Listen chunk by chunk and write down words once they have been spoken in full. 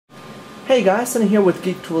Hey guys, Sunny here with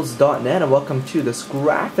GeekTools.net and welcome to this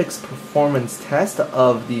graphics performance test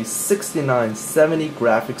of the 6970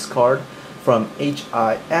 graphics card from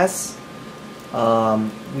HIS.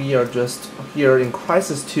 We are just here in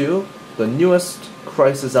Crysis 2, the newest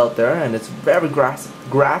Crysis out there, and it's very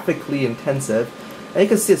graphically intensive. And you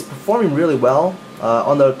can see it's performing really well.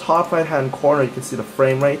 On the top right hand corner you can see the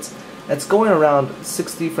frame rates. It's going around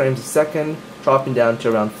 60 frames a second, dropping down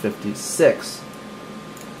to around 56.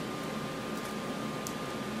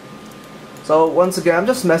 So once again, I'm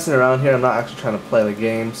just messing around here. I'm not actually trying to play the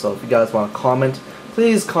game, so if you guys want to comment,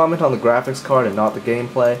 please comment on the graphics card and not the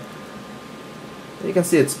gameplay. You can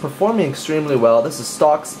see it's performing extremely well. This is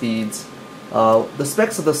stock speeds. The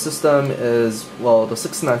specs of the system is, well, the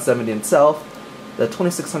 6970 itself, the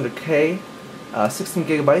 2600K, 16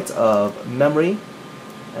 gigabytes of memory,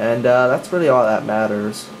 and that's really all that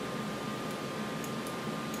matters.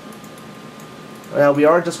 Now we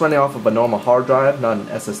are just running off of a normal hard drive, not an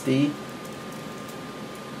SSD.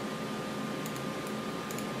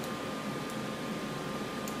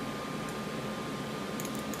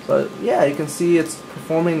 But yeah, you can see it's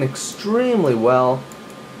performing extremely well,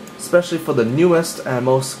 especially for the newest and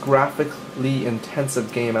most graphically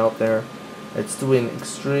intensive game out there. It's doing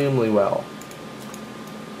extremely well.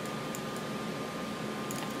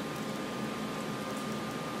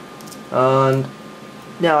 And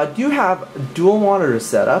now I do have dual monitors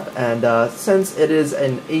set up, and since it is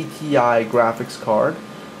an ATI graphics card,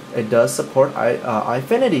 it does support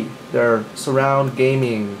Eyefinity, their surround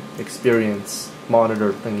gaming experience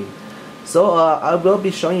monitor thingy. So I will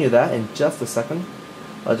be showing you that in just a second.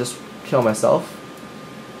 I'll just kill myself.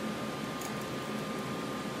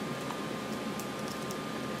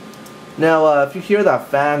 Now if you hear that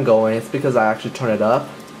fan going, it's because I actually turned it up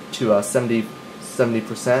to 70%.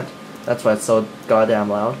 That's why it's so goddamn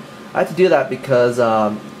loud. I had to do that because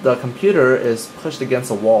the computer is pushed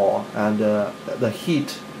against a wall, and the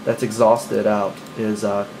heat that's exhausted out is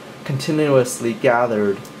continuously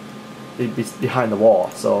gathered behind the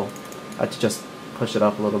wall, so I had to just push it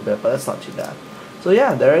up a little bit, but that's not too bad. So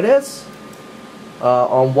yeah, there it is.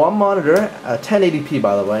 On one monitor, 1080p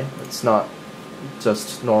by the way, it's not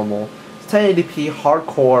just normal. It's 1080p,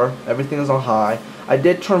 hardcore, everything is on high. I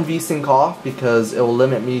did turn VSync off because it will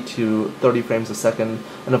limit me to 30 frames a second,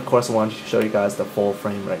 and of course I wanted to show you guys the full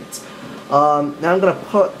frame rates. Now I'm going to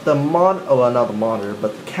put the not the monitor,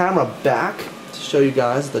 but the camera back to show you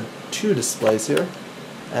guys the two displays here.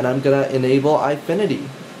 And I'm gonna enable Eyefinity.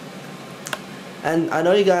 And I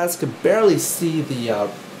know you guys could barely see the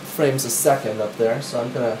frames a second up there, so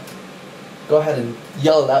I'm gonna go ahead and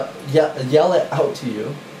yell it out to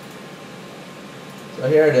you. So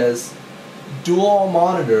here it is, dual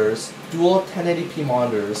monitors, dual 1080p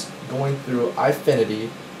monitors going through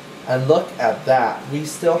Eyefinity, and look at that, we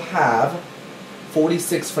still have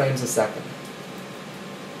 46 frames a second.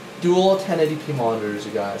 Dual 1080p monitors,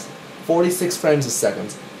 you guys. 46 frames a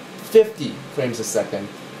second, 50 frames a second,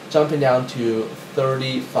 jumping down to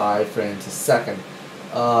 35 frames a second.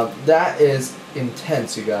 That is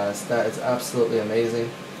intense, you guys. That is absolutely amazing.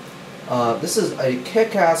 This is a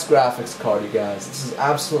kick-ass graphics card, you guys. This is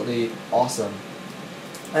absolutely awesome.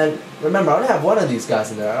 And remember, I only have one of these guys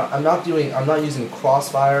in there. I'm not using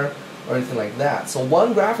Crossfire or anything like that. So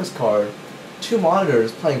one graphics card, two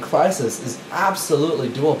monitors playing Crysis is absolutely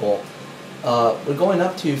doable. We're going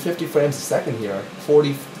up to 50 frames a second here,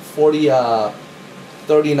 39,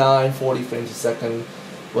 40 frames a second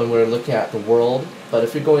when we're looking at the world. But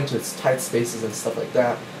if you're going to tight spaces and stuff like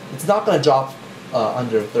that, it's not going to drop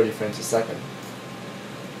under 30 frames a second.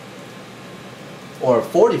 Or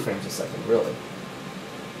 40 frames a second, really.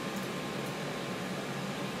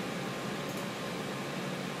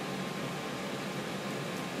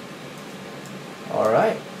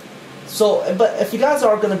 Alright. So, but if you guys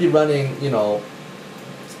are going to be running, you know,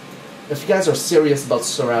 if you guys are serious about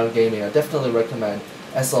surround gaming, I definitely recommend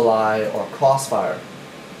SLI or Crossfire.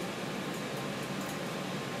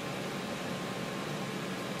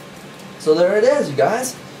 So there it is, you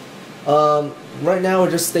guys. Right now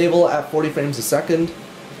we're just stable at 40 frames a second,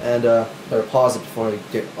 and better pause it before I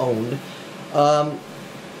get owned.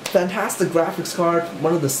 Fantastic graphics card,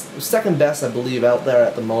 one of the second best I believe out there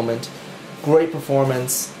at the moment. Great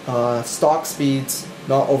performance, stock speeds,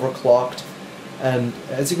 not overclocked, and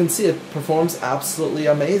as you can see, it performs absolutely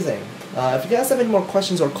amazing. If you guys have any more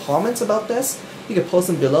questions or comments about this, you can post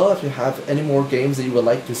them below. If you have any more games that you would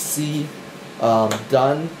like to see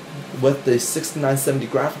done with the 6970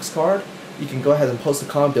 graphics card, you can go ahead and post a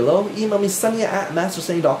comment below. Email me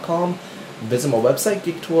sunny@mastersunny.com. Visit my website,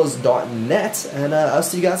 geektools.net, and I'll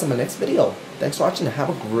see you guys in my next video. Thanks for watching and have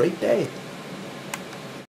a great day.